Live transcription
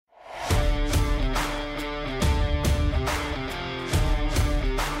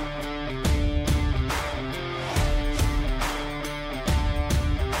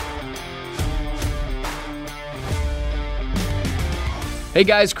Hey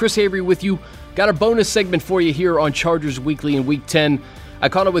guys, Chris Avery with you. Got a bonus segment for you here on Chargers Weekly in Week 10. I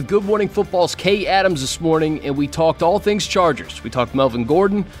caught up with Good Morning Football's Kay Adams this morning, and we talked all things Chargers. We talked Melvin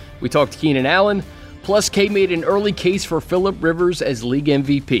Gordon, we talked Keenan Allen, plus Kay made an early case for Phillip Rivers as league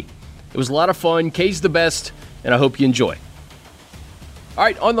MVP. It was a lot of fun. Kay's the best, and I hope you enjoy. All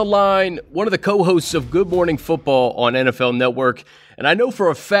right, on the line, one of the co-hosts of Good Morning Football on NFL Network, and I know for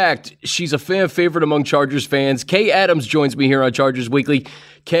a fact she's a fan favorite among Chargers fans. Kay Adams joins me here on Chargers Weekly.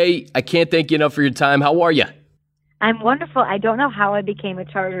 Kay, I can't thank you enough for your time. How are you? I'm wonderful. I don't know how I became a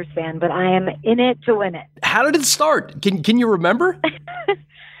Chargers fan, but I am in it to win it. How did it start? Can you remember?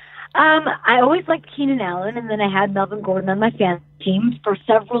 I always liked Keenan Allen, and then I had Melvin Gordon on my fan team for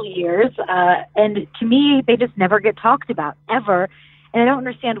several years. And to me, they just never get talked about, ever. And I don't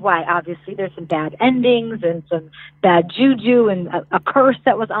understand why. Obviously, there's some bad endings and some bad juju and a curse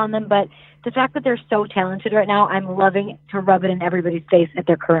that was on them. But the fact that they're so talented right now, I'm loving to rub it in everybody's face at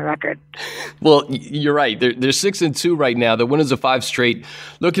their current record. Well, you're right. They're 6-2 right now. The winners of 5 straight,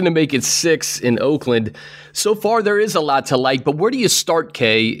 looking to make it 6 in Oakland. So far, there is a lot to like. But where do you start,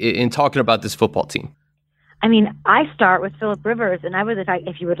 Kay, in talking about this football team? I mean, I start with Phillip Rivers, and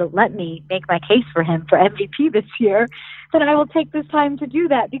if you were to let me make my case for him for MVP this year, then I will take this time to do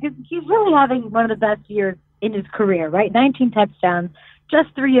that because he's really having one of the best years in his career, right? 19 touchdowns, just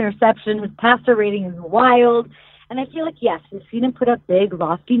 3 interceptions. His passer rating is wild. And I feel like, yes, we've seen him put up big,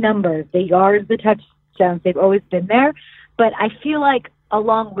 lofty numbers, the yards, the touchdowns. They've always been there. But I feel like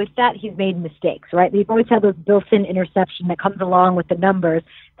along with that, he's made mistakes, right? We've always had those built-in interception that comes along with the numbers.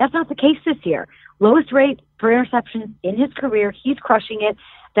 That's not the case this year. Lowest rate for interceptions in his career. He's crushing it.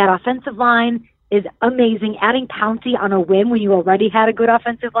 That offensive line is amazing. Adding Pouncey on a whim when you already had a good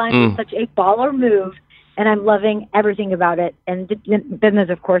offensive line is such a baller move, and I'm loving everything about it. And then there's,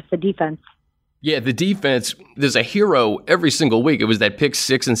 of course, the defense. Yeah, the defense, there's a hero every single week. It was that pick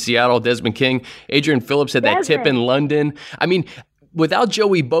 6 in Seattle, Desmond King. Adrian Phillips had that tip in London. I mean, without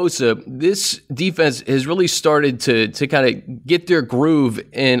Joey Bosa, this defense has really started to kind of get their groove.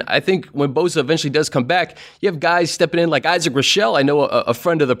 And I think when Bosa eventually does come back, you have guys stepping in like Isaac Rochelle. I know a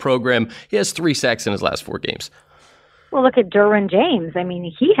friend of the program. He has 3 sacks in his last 4 games. Well, look at Derwin James. I mean,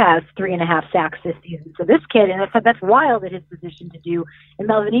 he has 3.5 sacks this season. So this kid, and that's wild at his position to do. And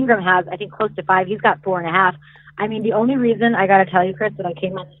Melvin Ingram has, I think, close to 5. He's got 4.5. I mean, the only reason I got to tell you, Chris, that I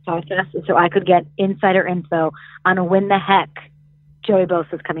came on this podcast is so I could get insider info on a when the heck Joey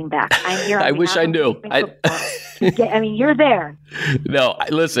Bosa's coming back. I'm here. I wish I knew. I mean, you're there. No,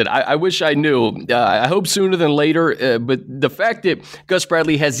 listen, I wish I knew. I hope sooner than later. But the fact that Gus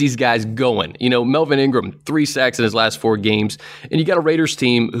Bradley has these guys going, Melvin Ingram, 3 sacks in his last 4 games. And you got a Raiders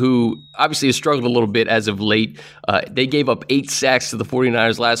team who obviously has struggled a little bit as of late. They gave up 8 sacks to the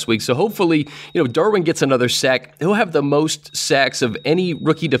 49ers last week. So hopefully, Derwin gets another sack. He'll have the most sacks of any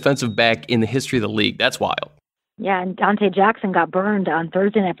rookie defensive back in the history of the league. That's wild. Yeah, and Dante Jackson got burned on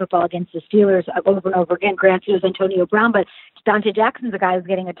Thursday Night Football against the Steelers over and over again. Granted, it was Antonio Brown, but Dante Jackson's a guy who's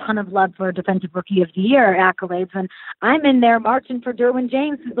getting a ton of love for Defensive Rookie of the Year accolades. And I'm in there marching for Derwin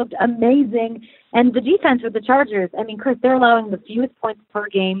James, who looked amazing. And the defense with the Chargers, I mean, Chris, they're allowing the fewest points per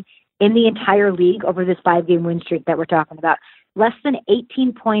game in the entire league over this 5-game win streak that we're talking about. Less than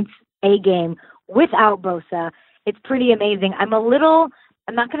 18 points a game without Bosa. It's pretty amazing. I'm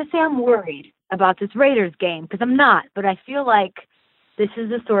not going to say I'm worried about this Raiders game, because I'm not, but I feel like this is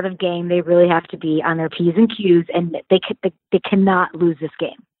the sort of game they really have to be on their P's and Q's, and they cannot lose this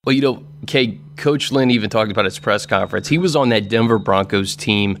game. Well, Kay, Coach Lynn even talked about his press conference. He was on that Denver Broncos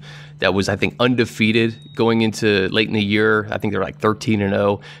team that was, I think, undefeated going into late in the year. I think they're like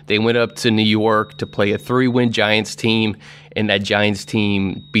 13-0. They went up to New York to play a 3-win Giants team, and that Giants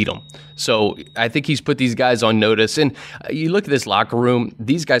team beat them. So I think he's put these guys on notice. And you look at this locker room,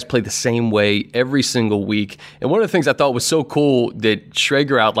 these guys play the same way every single week. And one of the things I thought was so cool that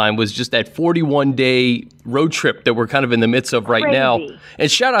Schrager outlined was just that 41-day road trip that we're kind of in the midst of right now. And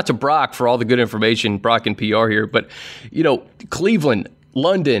shout out to Brock for all the good information, Brock and PR here. But, Cleveland,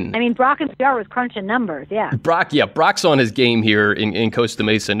 London. I mean, Brock and PR was crunching numbers, yeah. Brock's on his game here in Costa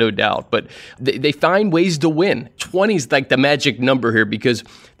Mesa, no doubt. But they find ways to win. 20 is like the magic number here because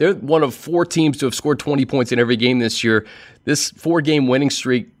they're one of 4 teams to have scored 20 points in every game this year. This 4-game winning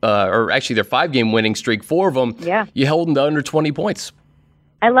streak, or actually their 5-game winning streak, 4 of them, you held them to under 20 points.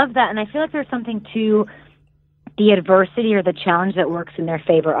 I love that, and I feel like there's something to the adversity or the challenge that works in their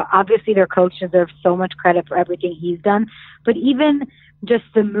favor. Obviously, their coach deserves so much credit for everything he's done, but even just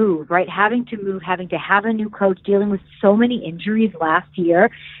the move, right? Having to move, having to have a new coach, dealing with so many injuries last year,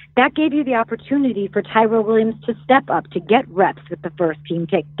 that gave you the opportunity for Tyrell Williams to step up, to get reps with the first team,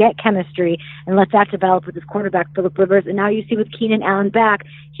 to get chemistry, and let that develop with his quarterback, Phillip Rivers. And now you see with Keenan Allen back,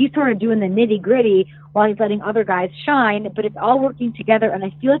 he's sort of doing the nitty-gritty while he's letting other guys shine, but it's all working together, and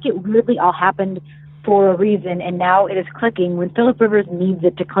I feel like it weirdly all happened for a reason, and now it is clicking when Phillip Rivers needs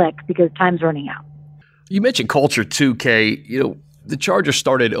it to click because time's running out. You mentioned culture too, Kay. The Chargers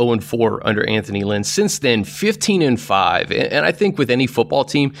started 0-4 under Anthony Lynn. Since then, 15-5. And I think with any football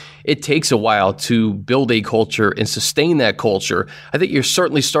team, it takes a while to build a culture and sustain that culture. I think you're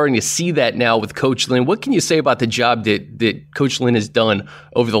certainly starting to see that now with Coach Lynn. What can you say about the job that Coach Lynn has done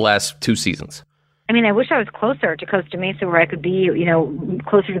over the last 2 seasons? I mean, I wish I was closer to Costa Mesa where I could be,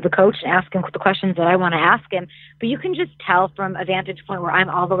 closer to the coach and ask him the questions that I want to ask him. But you can just tell from a vantage point where I'm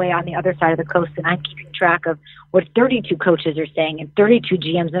all the way on the other side of the coast and I'm keeping track of what 32 coaches are saying and 32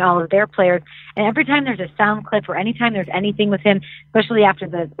 GMs and all of their players. And every time there's a sound clip or anytime there's anything with him, especially after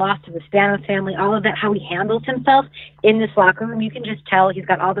the loss to the Spanos family, all of that, how he handles himself in this locker room, you can just tell he's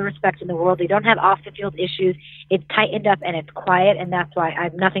got all the respect in the world. They don't have off-the-field issues. It's tightened up and it's quiet, and that's why I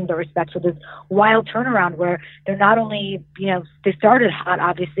have nothing but respect for this wild turnaround where they're not only, they started hot,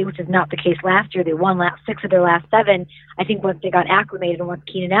 obviously, which is not the case last year. They won 6 of their last 7, I think, once they got acclimated and once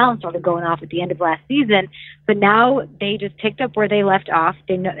Keenan Allen started going off at the end of last season. But now they just picked up where they left off,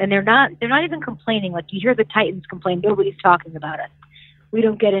 and they're not even complaining. Like, you hear the Titans complain, nobody's talking about us. We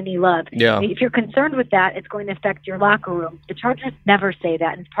don't get any love. Yeah. If you're concerned with that, it's going to affect your locker room. The Chargers never say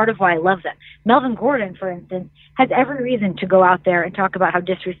that, and it's part of why I love them. Melvin Gordon, for instance, has every reason to go out there and talk about how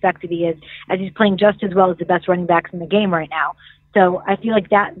disrespected he is, as he's playing just as well as the best running backs in the game right now. So I feel like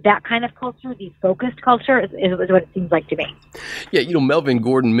that kind of culture, the focused culture, is what it seems like to me. Yeah, Melvin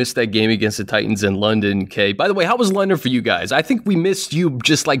Gordon missed that game against the Titans in London, Kay. By the way, how was London for you guys? I think we missed you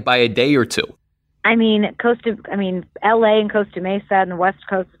just like by a day or two. I mean, LA and Costa Mesa and the West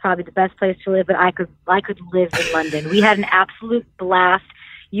Coast is probably the best place to live, but I could live in London. We had an absolute blast.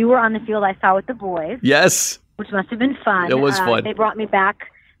 You were on the field I saw with the boys. Yes. Which must have been fun. It was fun. They brought me back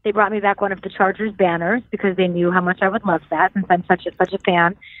one of the Chargers banners because they knew how much I would love that since I'm such a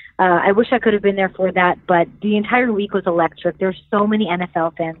fan. I wish I could have been there for that, but the entire week was electric. There's so many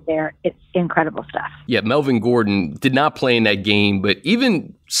NFL fans there. It's incredible stuff. Yeah, Melvin Gordon did not play in that game, but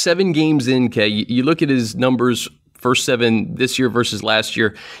even 7 games in, Kay, you look at his numbers, first 7 this year versus last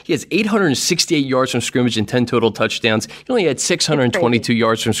year. He has 868 yards from scrimmage and 10 total touchdowns. He only had 622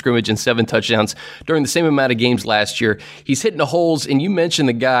 yards from scrimmage and 7 touchdowns during the same amount of games last year. He's hitting the holes, and you mentioned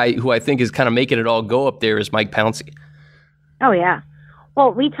the guy who I think is kind of making it all go up there is Mike Pouncey. Oh, yeah.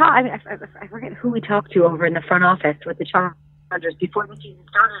 Well, I forget who we talked to over in the front office with the Chargers before the season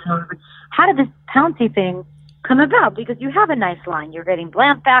started. How did this Pouncey thing come about? Because you have a nice line. You're getting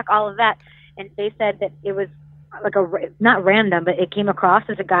Blount back, all of that. And they said that it was like not random, but it came across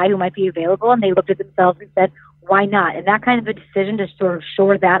as a guy who might be available, and they looked at themselves and said, why not? And that kind of a decision to sort of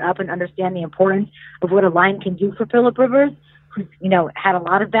shore that up and understand the importance of what a line can do for Phillip Rivers, who's, had a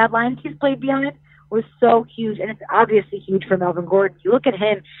lot of bad lines he's played behind, was so huge. And it's obviously huge for Melvin Gordon. You look at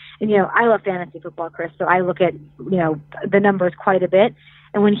him, and, I love fantasy football, Chris, so I look at, the numbers quite a bit.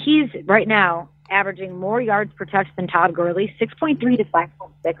 And when he's right now averaging more yards per touch than Todd Gurley, 6.3 to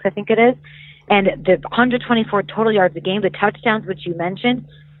 5.6, I think it is, and the 124 total yards a game, the touchdowns, which you mentioned,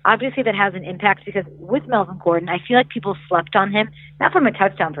 obviously that has an impact because with Melvin Gordon, I feel like people slept on him, not from a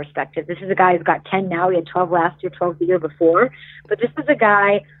touchdown perspective. This is a guy who's got 10 now. He had 12 last year, 12 the year before. But this is a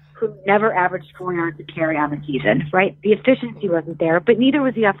guy who never averaged 4 yards a carry on the season, right? The efficiency wasn't there, but neither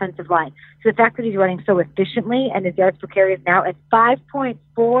was the offensive line. So the fact that he's running so efficiently and his yards per carry is now at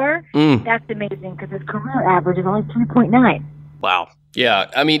 5.4, that's amazing because his career average is only 3.9. Wow. Yeah.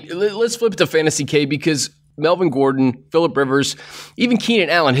 I mean, let's flip it to Fantasy, K, because Melvin Gordon, Phillip Rivers, even Keenan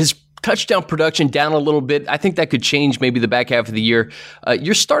Allen, his touchdown production down a little bit. I think that could change maybe the back half of the year.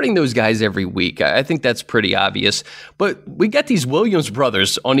 You're starting those guys every week. I think that's pretty obvious. But we got these Williams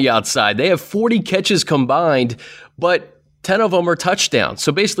brothers on the outside. They have 40 catches combined, but 10 of them are touchdowns.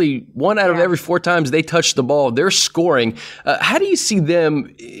 So basically, 1 out of every 4 times they touch the ball, they're scoring. How do you see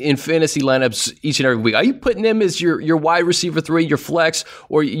them in fantasy lineups each and every week? Are you putting them as your wide receiver 3, your flex,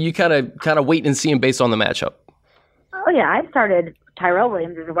 or you kind of waiting and seeing based on the matchup? Oh, yeah. I've started Tyrell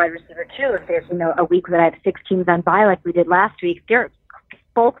Williams as a wide receiver, too. If there's a week that I have 6 teams on bye like we did last week, they're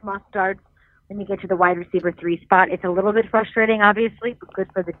both must-starts. Then you get to the wide receiver 3 spot. It's a little bit frustrating, obviously, but good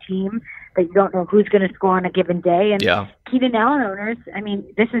for the team that you don't know who's going to score on a given day. And Keenan Allen owners, I mean,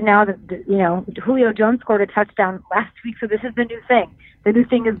 this is now Julio Jones scored a touchdown last week, so this is the new thing. The new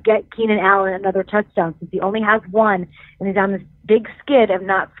thing is get Keenan Allen another touchdown, since he only has one, and he's on this big skid of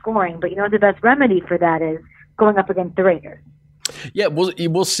not scoring. But you know what the best remedy for that is? Going up against the Raiders. Yeah,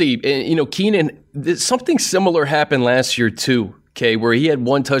 we'll see. And, Keenan, something similar happened last year too, okay, where he had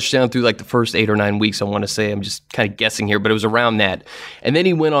one touchdown through like the first 8 or 9 weeks, I want to say. I'm just kind of guessing here, but it was around that. And then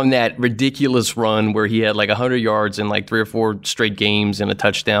he went on that ridiculous run where he had like 100 yards in like 3 or 4 straight games and a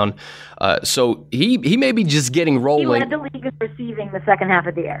touchdown. So he may be just getting rolling. He led the league in receiving the second half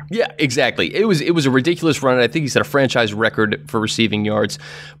of the year. Yeah, exactly. It was a ridiculous run. I think he set a franchise record for receiving yards.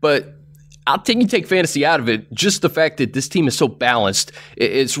 But you take fantasy out of it, just the fact that this team is so balanced,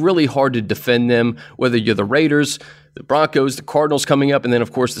 it's really hard to defend them, whether you're the Raiders, the Broncos, the Cardinals coming up, and then,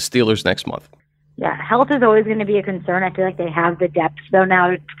 of course, the Steelers next month. Yeah, health is always going to be a concern. I feel like they have the depth, though,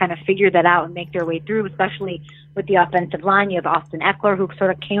 now to kind of figure that out and make their way through, especially with the offensive line. You have Austin Eckler, who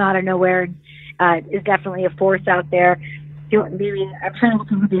sort of came out of nowhere and is definitely a force out there. I'm trying to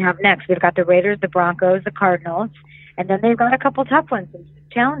look at who they have next. They've got the Raiders, the Broncos, the Cardinals, and then they've got a couple tough ones and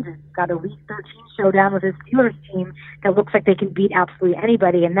challenges. They've got a Week 13 showdown with a Steelers team that looks like they can beat absolutely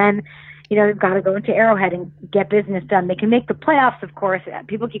anybody. And then, they've got to go into Arrowhead and get business done. They can make the playoffs, of course.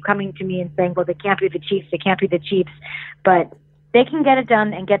 People keep coming to me and saying, well, they can't be the Chiefs. They can't be the Chiefs. But they can get it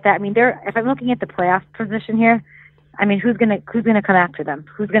done and get that. I mean, if I'm looking at the playoff position here, I mean, who's gonna come after them?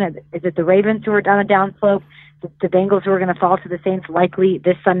 Is it the Ravens who are on a downslope? The Bengals who are going to fall to the Saints likely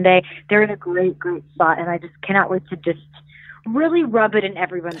this Sunday? They're in a great, great spot, and I just cannot wait to just really rub it in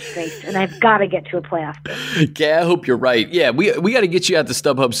everyone's face, and I've got to get to a playoff game. Okay, I hope you're right. Yeah, we got to get you at the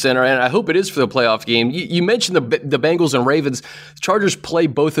StubHub Center, and I hope it is for the playoff game. You mentioned the Bengals and Ravens. The Chargers play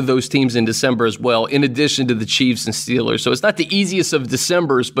both of those teams in December as well, in addition to the Chiefs and Steelers. So it's not the easiest of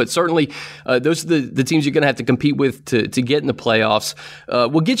Decembers, but certainly those are the teams you're going to have to compete with to get in the playoffs.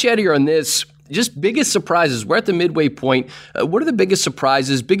 We'll get you out of here on this. Just biggest surprises. We're at the midway point. What are the biggest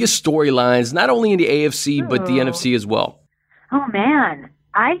surprises, biggest storylines, not only in the AFC, but the NFC as well? Oh, man.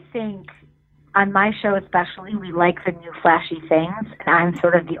 I think on my show especially, we like the new flashy things. And I'm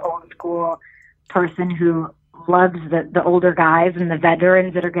sort of the old school person who loves the older guys and the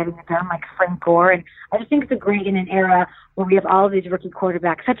veterans that are getting it done, like Frank Gore. And I just think it's great in an era where we have all of these rookie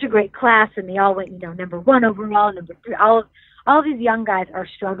quarterbacks, such a great class, and they all went, number 1 overall, number 3, all of these young guys are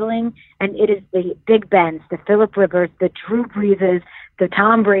struggling, and it is the Big Bens, the Phillip Rivers, the Drew Breeses, the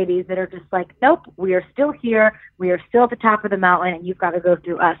Tom Bradys that are just like, nope, we are still here. We are still at the top of the mountain, and you've got to go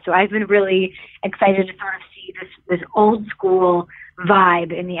through us. So I've been really excited to sort of see this old school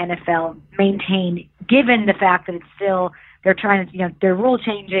vibe in the NFL maintained, given the fact that it's still, they're trying to, they're rule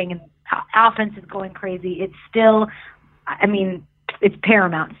changing and offense is going crazy. It's still, it's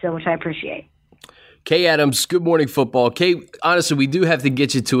paramount still, which I appreciate. Kay Adams, Good Morning Football. Kay, honestly, we do have to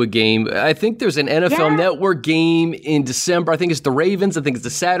get you to a game. I think there's an NFL Network game in December. I think it's the Ravens. I think it's a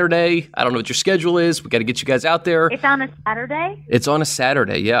Saturday. I don't know what your schedule is. We got to get you guys out there. It's on a Saturday? It's on a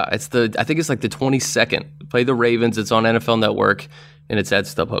Saturday, yeah. I think it's like the 22nd. Play the Ravens. It's on NFL Network, and it's at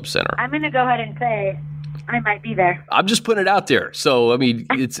StubHub Center. I'm going to go ahead and say I might be there. I'm just putting it out there. So,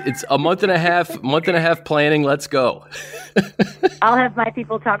 it's a month and a half planning. Let's go. I'll have my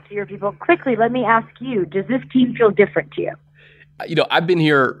people talk to your people. Quickly, let me ask you, does this team feel different to you? I've been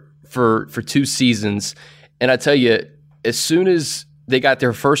here for 2 seasons, and I tell you, as soon as they got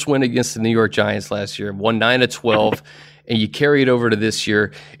their first win against the New York Giants last year, won 9 of 12, and you carry it over to this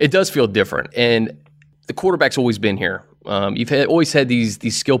year, it does feel different. And the quarterback's always been here. You've always had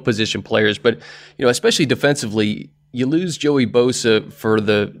these skill position players, but especially defensively, you lose Joey Bosa for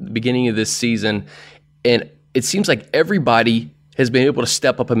the beginning of this season, and it seems like everybody has been able to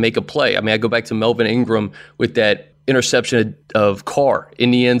step up and make a play. I go back to Melvin Ingram with that interception of Carr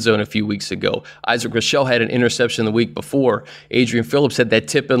in the end zone a few weeks ago. Isaac Rochelle had an interception the week before. Adrian Phillips had that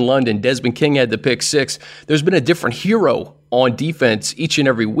tip in London. Desmond King had the pick 6. There's been a different hero on defense each and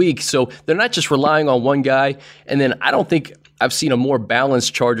every week. So they're not just relying on one guy. And then I don't think I've seen a more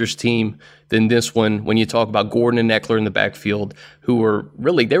balanced Chargers team than this one when you talk about Gordon and Eckler in the backfield, who were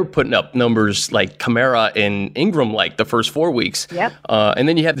they were putting up numbers like Kamara and Ingram like the first 4 weeks. Yep. And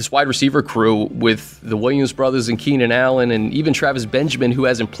then you have this wide receiver crew with the Williams brothers and Keenan Allen and even Travis Benjamin, who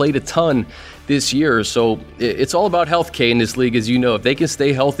hasn't played a ton this year. So it's all about health, Kay, in this league, as you know. If they can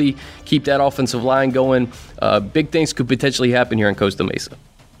stay healthy, keep that offensive line going, big things could potentially happen here in Costa Mesa.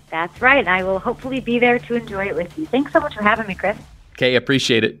 That's right. I will hopefully be there to enjoy it with you. Thanks so much for having me, Chris. Kay,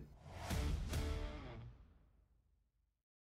 appreciate it.